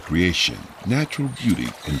 miles of recreation, natural beauty,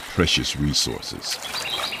 and precious resources.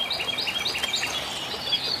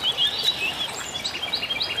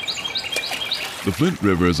 The Flint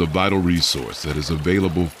River is a vital resource that is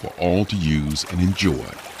available for all to use and enjoy.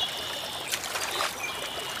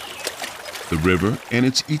 The river and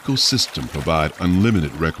its ecosystem provide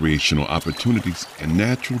unlimited recreational opportunities and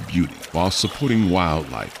natural beauty while supporting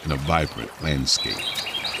wildlife in a vibrant landscape.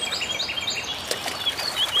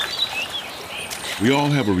 We all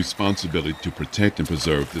have a responsibility to protect and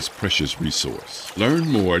preserve this precious resource. Learn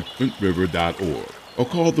more at flintriver.org or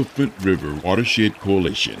call the Flint River Watershed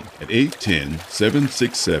Coalition at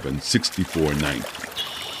 810-767-6490.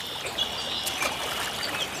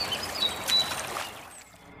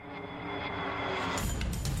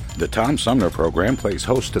 The Tom Sumner Program plays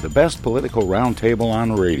host to the best political roundtable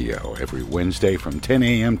on radio every Wednesday from 10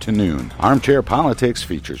 a.m. to noon. Armchair Politics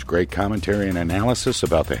features great commentary and analysis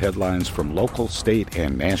about the headlines from local, state,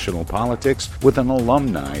 and national politics with an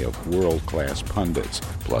alumni of world-class pundits,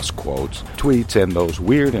 plus quotes, tweets, and those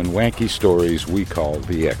weird and wacky stories we call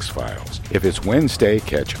the X-Files. If it's Wednesday,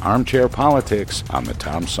 catch Armchair Politics on the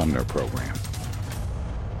Tom Sumner Program.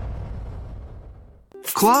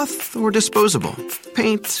 Cloth or disposable?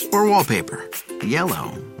 Paint or wallpaper?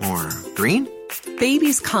 Yellow or green?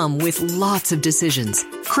 Babies come with lots of decisions.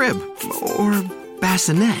 Crib or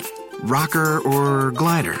bassinet? Rocker or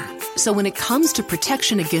glider? So when it comes to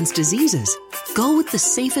protection against diseases, go with the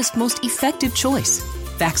safest, most effective choice,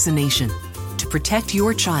 vaccination. To protect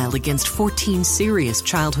your child against 14 serious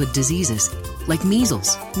childhood diseases like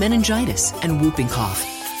measles, meningitis, and whooping cough.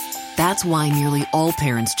 That's why nearly all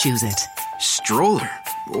parents choose it. Stroller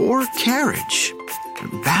or carriage,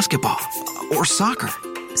 basketball or soccer.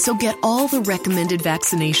 So get all the recommended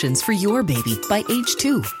vaccinations for your baby by age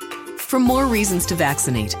 2. For more reasons to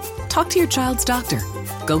vaccinate, talk to your child's doctor.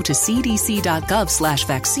 Go to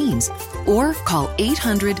cdc.gov/vaccines or call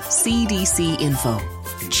 800-CDC-INFO.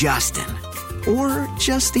 Justin or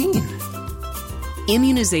Justine.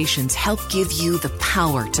 Immunizations help give you the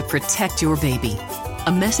power to protect your baby.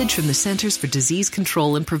 A message from the Centers for Disease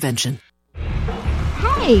Control and Prevention.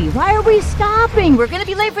 Hey, why are we stopping? We're going to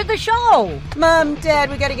be late for the show. Mom,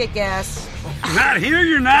 Dad, we got to get gas. Not here,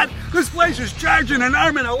 you're not. This place is charging an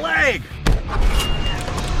arm and a leg.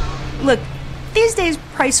 Look, these days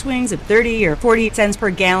price swings of 30 or 40 cents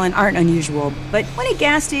per gallon aren't unusual, but when a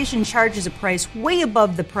gas station charges a price way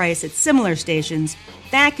above the price at similar stations,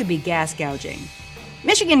 that could be gas gouging.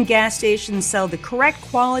 Michigan gas stations sell the correct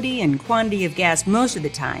quality and quantity of gas most of the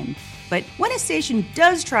time. But when a station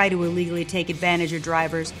does try to illegally take advantage of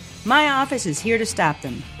drivers, my office is here to stop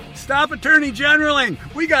them. Stop Attorney Generaling!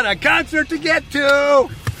 We got a concert to get to!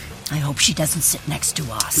 I hope she doesn't sit next to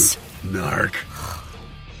us. Narc.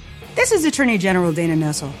 This is Attorney General Dana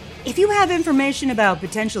Nessel. If you have information about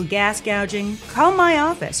potential gas gouging, call my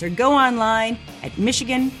office or go online at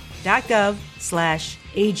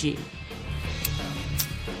michigan.gov/AG.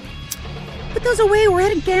 Put those away, we're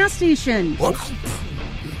at a gas station.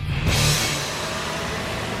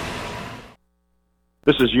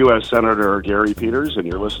 This is U.S. Senator Gary Peters, and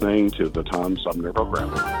you're listening to the Tom Sumner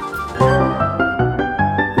Program.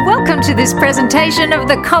 Welcome to this presentation of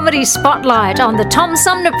the Comedy Spotlight on the Tom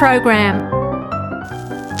Sumner Program.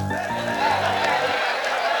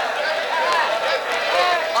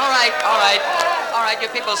 All right, you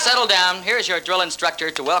people settle down. Here's your drill instructor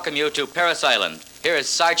to welcome you to Paris Island. Here is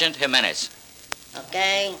Sergeant Jimenez.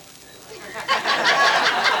 Okay.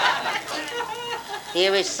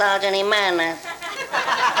 Here is Sergeant Jimenez.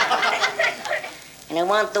 And I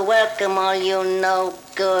want to welcome all you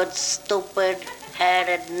no-good,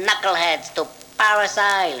 stupid-headed knuckleheads to Paris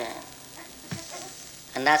Island.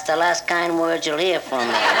 And that's the last kind words you'll hear from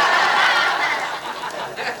me.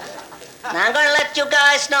 Now I'm going to let you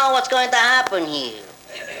guys know what's going to happen here.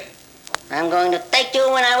 I'm going to take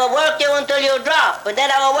you and I will work you until you drop, and then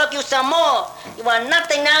I will work you some more. You are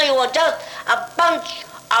nothing now, you are just a bunch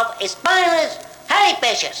of spineless honey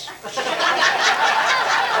fishes.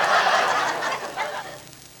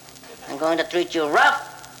 I'm going to treat you rough,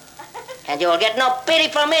 and you will get no pity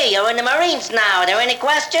from me. You're in the Marines now. Are there any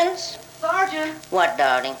questions? Sergeant. What,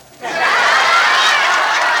 darling?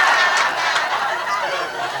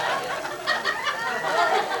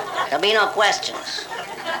 There'll be no questions.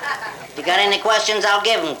 If you got any questions, I'll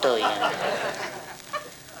give them to you.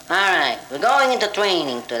 All right, we're going into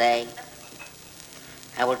training today.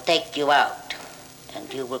 I will take you out,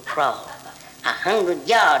 and you will crawl 100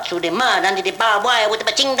 yards through the mud under the barbed wire with the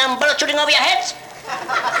machine gun bullet shooting over your heads.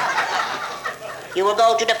 You will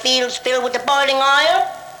go to the fields filled with the boiling oil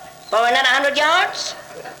for another 100 yards.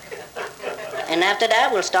 And after that,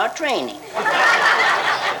 we'll start training.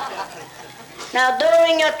 Now,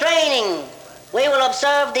 during your training, we will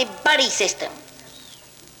observe the buddy system.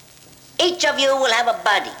 Each of you will have a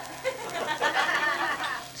buddy.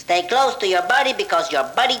 Stay close to your buddy because your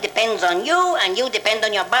buddy depends on you and you depend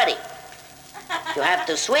on your buddy. If you have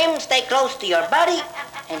to swim, stay close to your buddy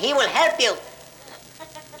and he will help you.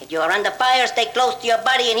 If you are under fire, stay close to your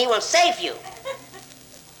buddy and he will save you.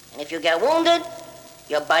 And if you get wounded,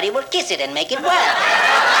 your buddy will kiss it and make it well.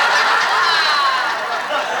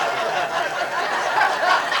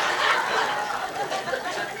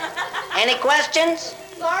 Any questions?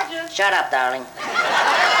 Sergeant. Shut up, darling.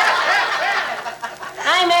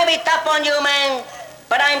 I may be tough on you, man,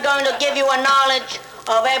 but I'm going to give you a knowledge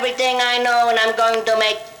of everything I know, and I'm going to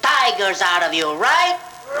make tigers out of you, right?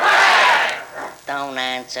 Right! Don't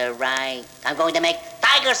answer right. I'm going to make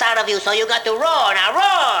tigers out of you, so you got to roar. Now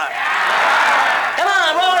roar! Yeah. Come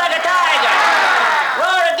on, roar like a tiger.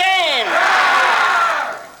 Roar again.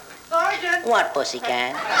 Sergeant. What,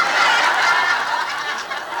 pussycat?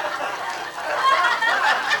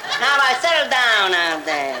 Now, settle down out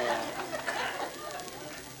there.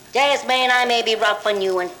 Yes, man, I may be rough on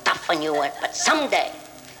you and tough on you, but someday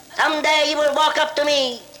you will walk up to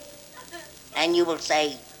me and you will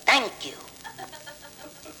say, thank you.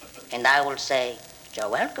 And I will say, you're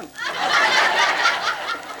welcome.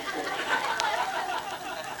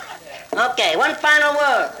 Okay, one final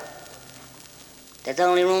word. There's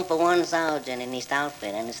only room for one sergeant in this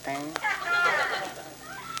outfit, understand?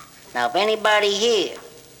 Now, if anybody here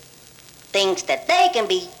thinks that they can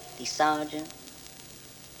be the sergeant,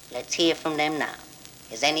 let's hear from them now.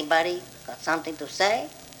 Has anybody got something to say?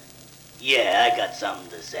 Yeah, I got something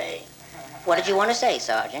to say. What did you want to say,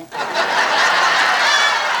 Sergeant?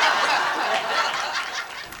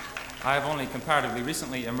 I have only comparatively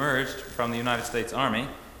recently emerged from the United States Army,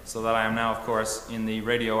 so that I am now, of course, in the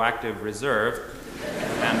radioactive reserve.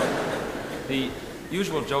 And the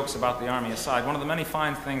usual jokes about the Army aside, one of the many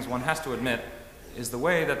fine things one has to admit is the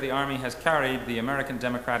way that the Army has carried the American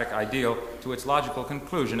democratic ideal to its logical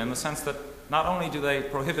conclusion, in the sense that not only do they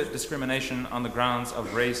prohibit discrimination on the grounds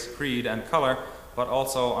of race, creed, and color, but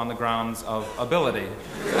also on the grounds of ability.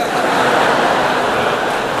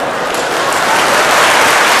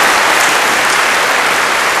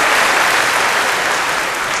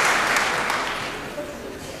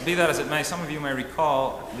 Be that as it may, some of you may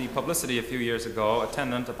recall the publicity a few years ago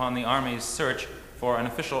attendant upon the Army's search for an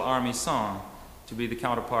official Army song to be the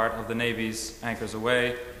counterpart of the Navy's Anchors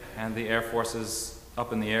Aweigh and the Air Force's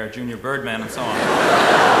Up in the Air, Junior Birdman, and so on.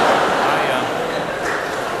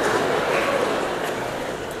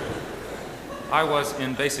 I was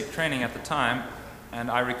in basic training at the time, and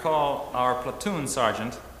I recall our platoon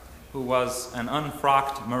sergeant, who was an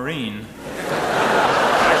unfrocked Marine.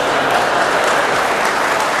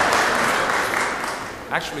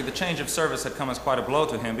 Actually, the change of service had come as quite a blow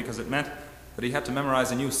to him because it meant that he had to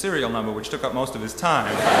memorize a new serial number, which took up most of his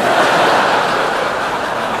time.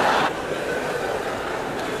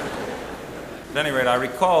 At any rate, I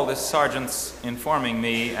recall this sergeant's informing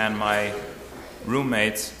me and my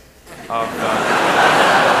roommates of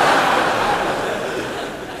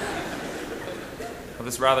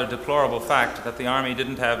this rather deplorable fact that the Army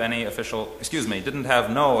didn't have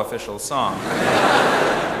no official song.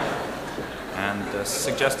 And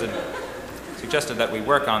suggested that we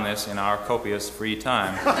work on this in our copious free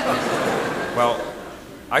time. Well,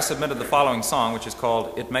 I submitted the following song, which is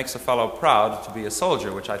called It Makes a Fellow Proud to Be a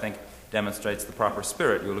Soldier, which I think demonstrates the proper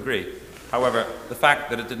spirit, you'll agree. However, the fact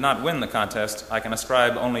that it did not win the contest, I can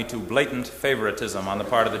ascribe only to blatant favoritism on the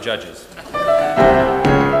part of the judges.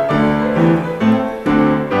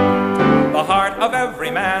 The heart of every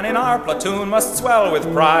man in our platoon must swell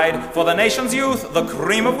with pride for the nation's youth, the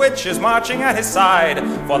cream of which is marching at his side,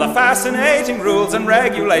 for the fascinating rules and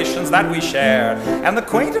regulations that we share, and the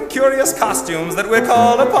quaint and curious costumes that we're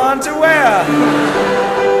called upon to wear.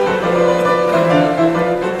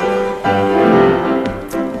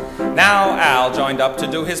 Now Al joined up to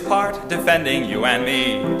do his part, defending you and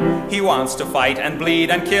me. He wants to fight and bleed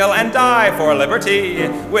and kill and die for liberty.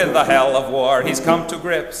 With the hell of war he's come to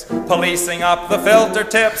grips, policing up the filter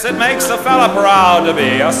tips. It makes a fella proud to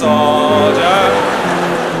be a soldier.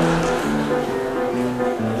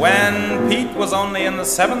 When Pete was only in the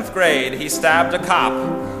 7th grade, he stabbed a cop.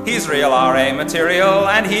 He's real RA material,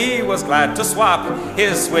 and he was glad to swap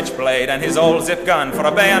his switchblade and his old zip gun for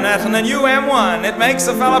a bayonet and a new M1. It makes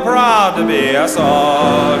a fella proud to be a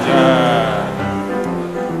soldier.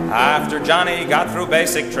 After Johnny got through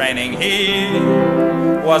basic training, he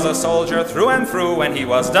was a soldier through and through when he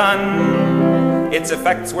was done. Its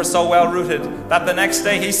effects were so well rooted that the next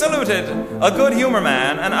day he saluted a good humor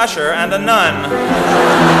man, an usher, and a nun.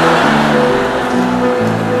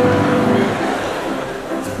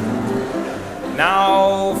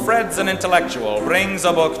 Now, Fred's an intellectual, brings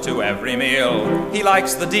a book to every meal. He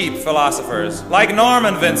likes the deep philosophers, like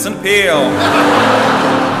Norman Vincent Peale.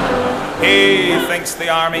 He thinks the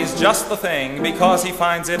Army's just the thing because he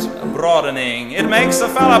finds it broadening. It makes a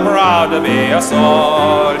fella proud to be a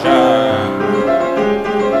soldier.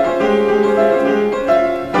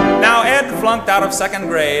 Now, Ed flunked out of 2nd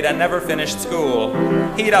grade and never finished school.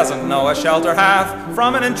 He doesn't know a shelter half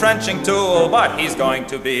from an entrenching tool, but he's going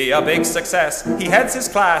to be a big success. He heads his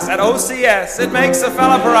class at OCS. It makes a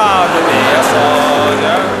fella proud to be a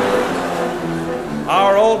soldier.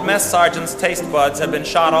 Our old mess sergeant's taste buds have been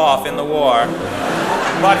shot off in the war,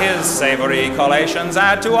 but his savory collations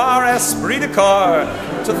add to our esprit de corps.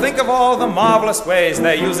 To think of all the marvelous ways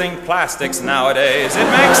they're using plastics nowadays, it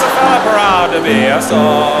makes a fella proud to be a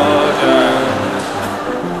soldier.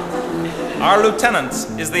 Our lieutenant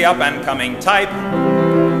is the up-and-coming type.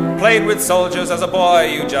 Played with soldiers as a boy,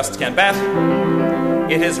 you just can't bet.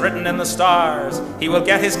 It is written in the stars, he will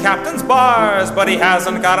get his captain's bars, but he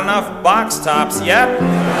hasn't got enough box tops yet.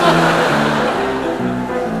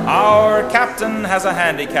 Our captain has a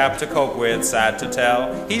handicap to cope with, sad to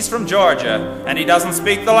tell. He's from Georgia, and he doesn't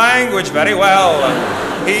speak the language very well.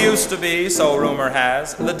 He used to be, so rumor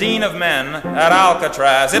has, the dean of men at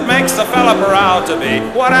Alcatraz. It makes a fella proud to be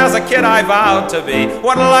what as a kid I vowed to be.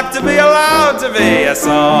 What luck to be allowed to be a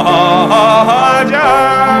soldier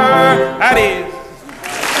at ease.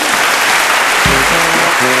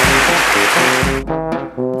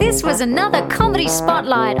 This was another Comedy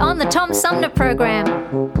Spotlight on the Tom Sumner Program.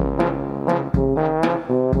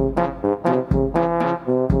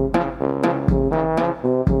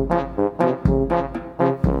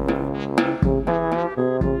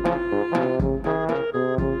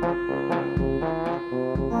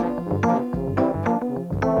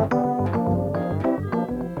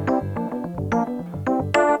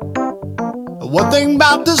 One thing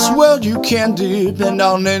about this world, you can't depend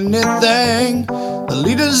on anything. The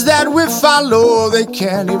leaders that we follow, they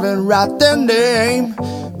can't even write their name.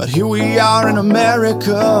 But here we are in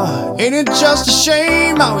America, ain't it just a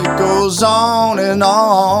shame how it goes on and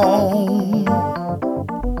on.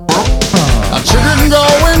 Our children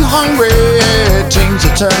going hungry, teens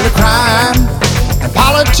that turn to crime. And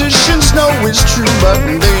politicians know it's true, but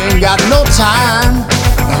they ain't got no time.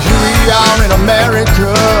 Here we are in America,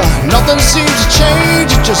 nothing seems to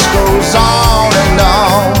change, it just goes on and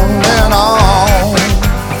on and on.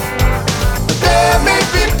 But there may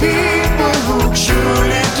be people who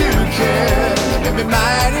truly do care. They may be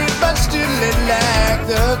mighty, but still they lack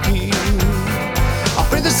the key. I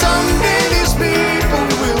pray that someday these people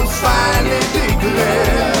will finally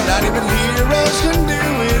declare not even heroes can do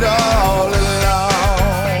it all alone.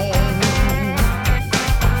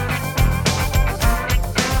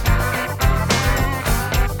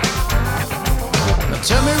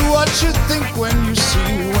 Tell me what you think when you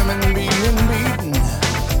see women being beaten.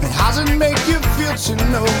 And how's it make you feel to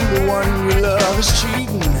know the one you love is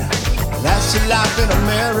cheating? That's the life in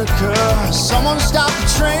America. Someone stop the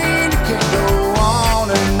train, it can't go on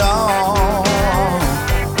and on.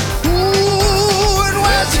 Ooh, and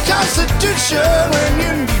where's the Constitution when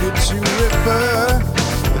you need it to refer?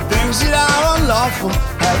 The things that are unlawful,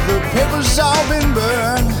 have the papers all been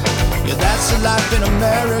burned? Yeah, that's the life in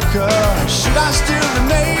America. Should I still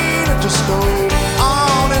remain or just go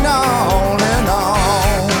on and on and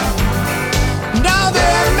on? Now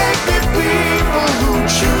there may be people who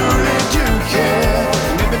truly do care.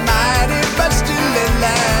 They may be mighty, but still they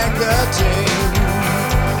lack the taste.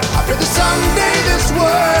 I pray that someday this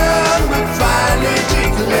world will finally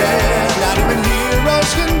declare not even heroes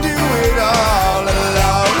can do it all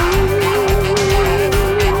alone.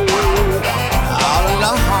 All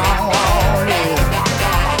alone.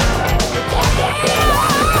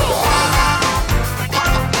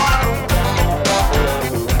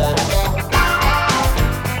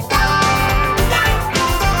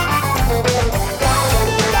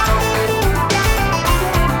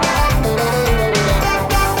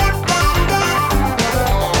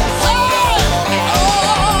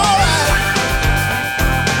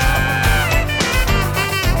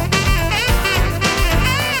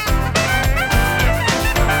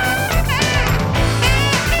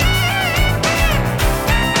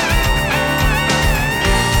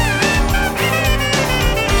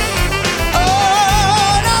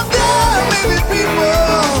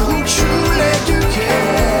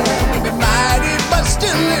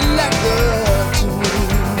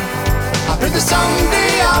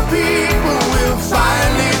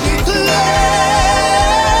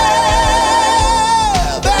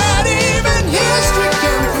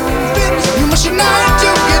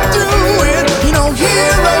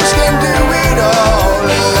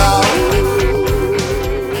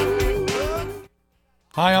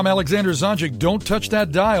 Alexander Zonjic. Don't touch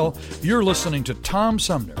that dial. You're listening to Tom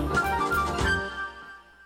Sumner.